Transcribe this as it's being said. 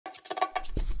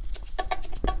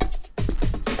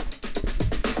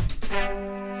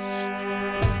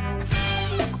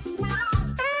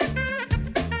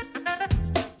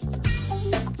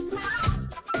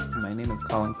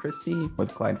Christie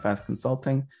with GlideFast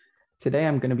Consulting. Today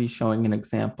I'm going to be showing an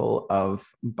example of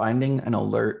binding an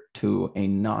alert to a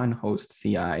non-host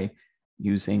CI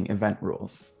using event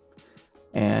rules.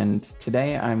 And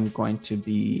today I'm going to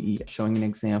be showing an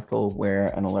example where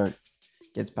an alert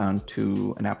gets bound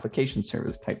to an application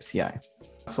service type CI.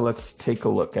 So let's take a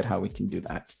look at how we can do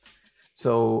that.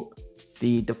 So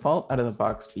the default out of the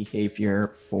box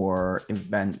behavior for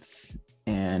events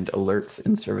and alerts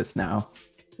in ServiceNow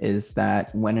is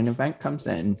that when an event comes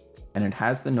in and it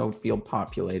has the node field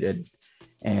populated,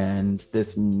 and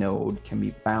this node can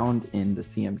be found in the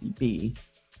CMDB,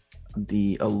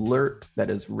 the alert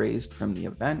that is raised from the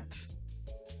event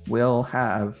will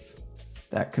have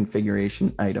that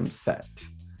configuration item set.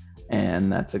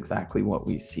 And that's exactly what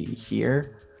we see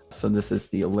here. So this is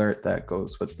the alert that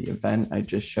goes with the event I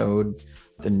just showed.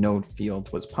 The node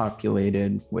field was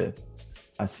populated with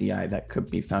a CI that could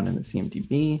be found in the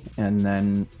CMDB, and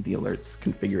then the alert's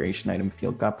configuration item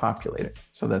field got populated.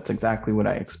 So that's exactly what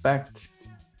I expect.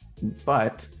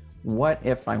 But what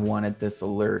if I wanted this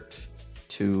alert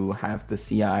to have the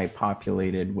CI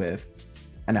populated with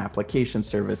an application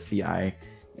service CI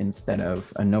instead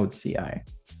of a node CI?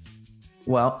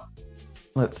 Well,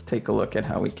 let's take a look at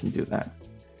how we can do that.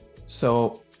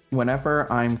 So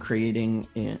whenever I'm creating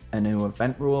a new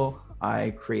event rule,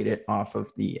 I create it off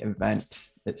of the event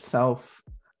itself.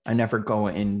 I never go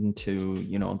into,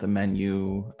 the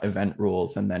menu event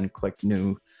rules and then click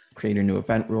new, create a new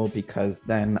event rule, because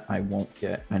then I won't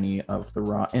get any of the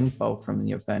raw info from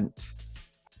the event.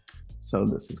 So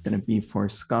this is going to be for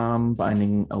SCOM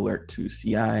binding alert to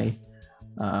CI.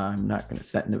 I'm not going to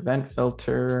set an event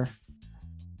filter.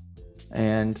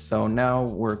 And so now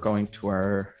we're going to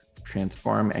our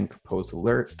transform and compose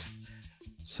alert.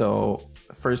 So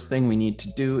the first thing we need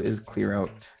to do is clear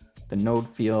out the node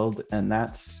field, and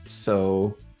that's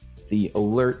so the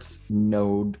alerts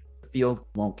node field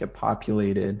won't get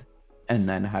populated and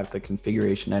then have the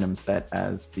configuration item set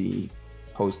as the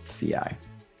host CI.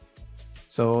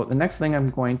 So the next thing I'm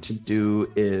going to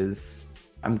do is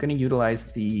I'm going to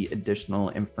utilize the additional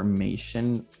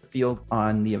information field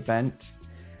on the event.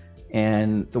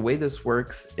 And the way this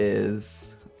works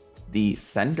is the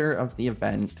sender of the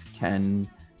event can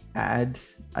add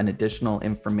an additional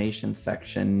information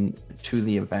section to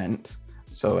the event.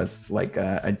 So it's like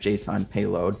a JSON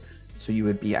payload. So you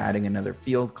would be adding another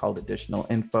field called additional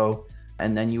info,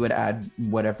 and then you would add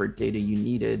whatever data you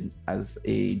needed as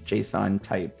a JSON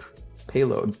type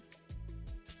payload.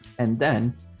 And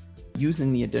then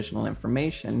using the additional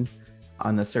information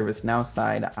on the ServiceNow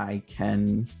side, I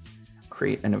can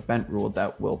create an event rule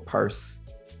that will parse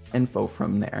info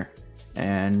from there.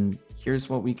 And here's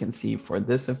what we can see for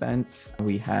this event.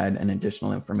 We had an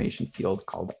additional information field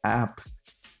called app.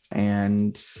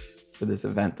 And for this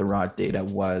event, the raw data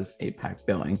was APAC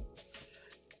billing.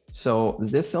 So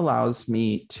this allows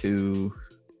me to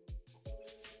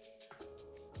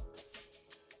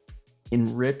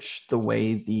enrich the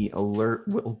way the alert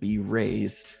will be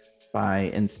raised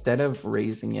by, instead of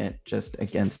raising it just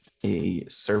against a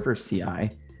server CI,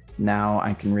 now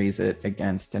I can raise it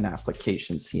against an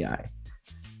application CI.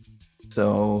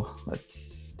 So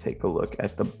let's take a look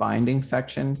at the binding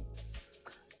section.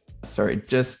 Sorry,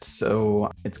 just so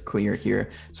it's clear here.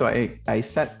 So I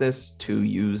set this to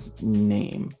use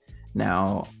name.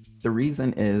 Now, the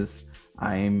reason is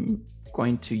I'm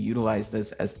going to utilize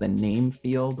this as the name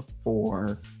field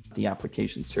for the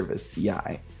application service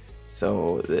CI.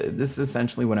 So this is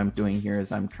essentially what I'm doing here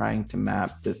is I'm trying to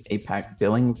map this APAC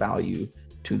billing value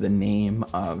to the name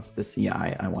of the CI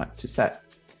I want to set.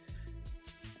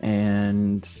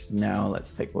 And now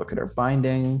let's take a look at our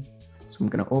binding. So I'm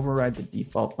going to override the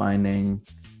default binding.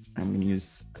 I'm going to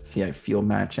use CI field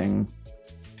matching.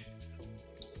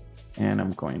 And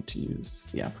I'm going to use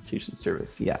the application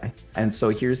service CI. And so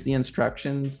here's the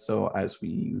instructions. So as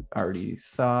we already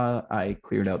saw, I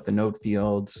cleared out the node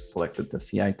field, selected the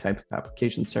CI type of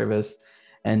application service,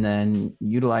 and then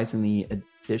utilizing the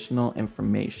additional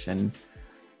information.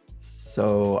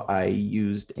 So I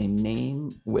used a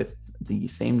name with the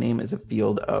same name as a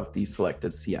field of the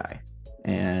selected CI.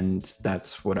 And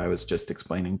that's what I was just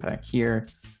explaining back here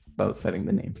about setting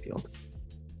the name field.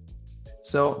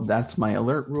 So that's my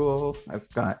alert rule. I've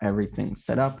got everything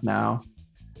set up now.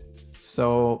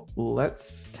 So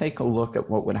let's take a look at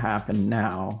what would happen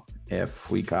now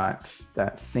if we got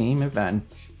that same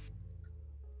event,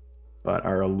 but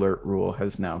our alert rule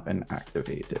has now been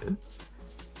activated.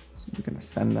 So I'm going to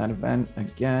send that event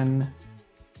again.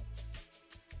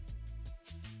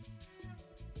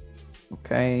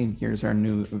 Okay, here's our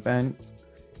new event.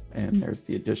 and there's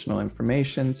the additional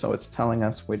information. So it's telling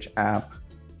us which app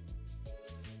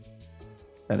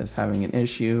that is having an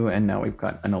issue, and now we've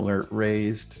got an alert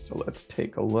raised. So let's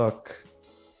take a look.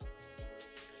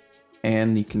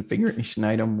 And the configuration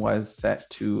item was set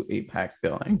to APAC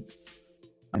billing.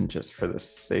 And just for the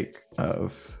sake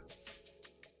of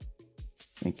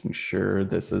making sure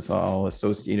this is all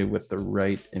associated with the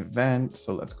right event,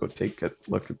 so let's go take a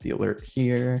look at the alert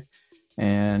here.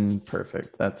 And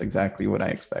perfect, that's exactly what I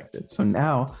expected. So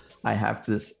now I have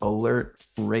this alert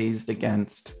raised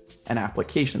against an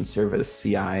application service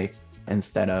CI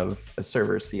instead of a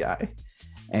server CI.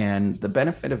 And the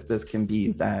benefit of this can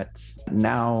be that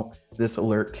now this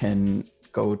alert can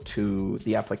go to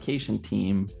the application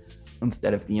team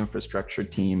instead of the infrastructure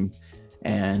team.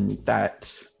 And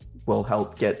that will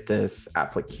help get this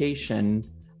application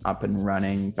up and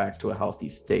running back to a healthy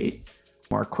state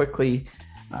more quickly.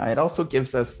 It also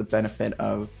gives us the benefit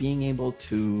of being able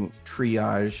to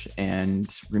triage and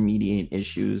remediate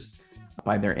issues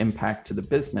by their impact to the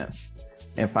business.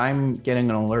 If I'm getting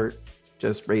an alert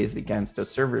just raised against a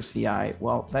server CI,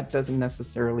 well, that doesn't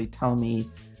necessarily tell me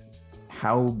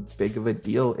how big of a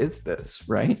deal is this,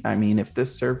 right? I mean, if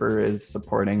this server is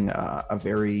supporting a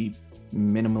very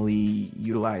minimally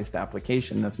utilized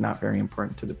application that's not very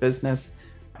important to the business,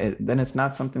 then it's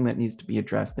not something that needs to be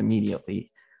addressed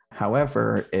immediately.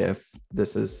 However, if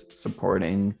this is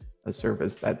supporting a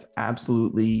service that's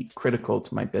absolutely critical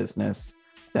to my business,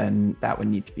 then that would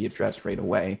need to be addressed right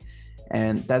away.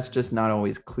 And that's just not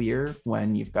always clear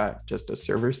when you've got just a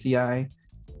server CI.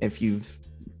 If you've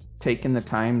taken the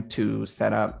time to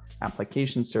set up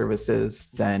application services,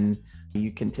 then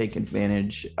you can take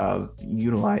advantage of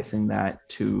utilizing that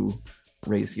to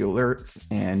raise the alerts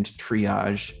and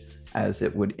triage as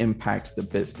it would impact the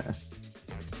business.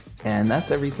 And that's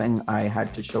everything I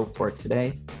had to show for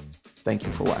today. Thank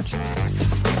you for watching.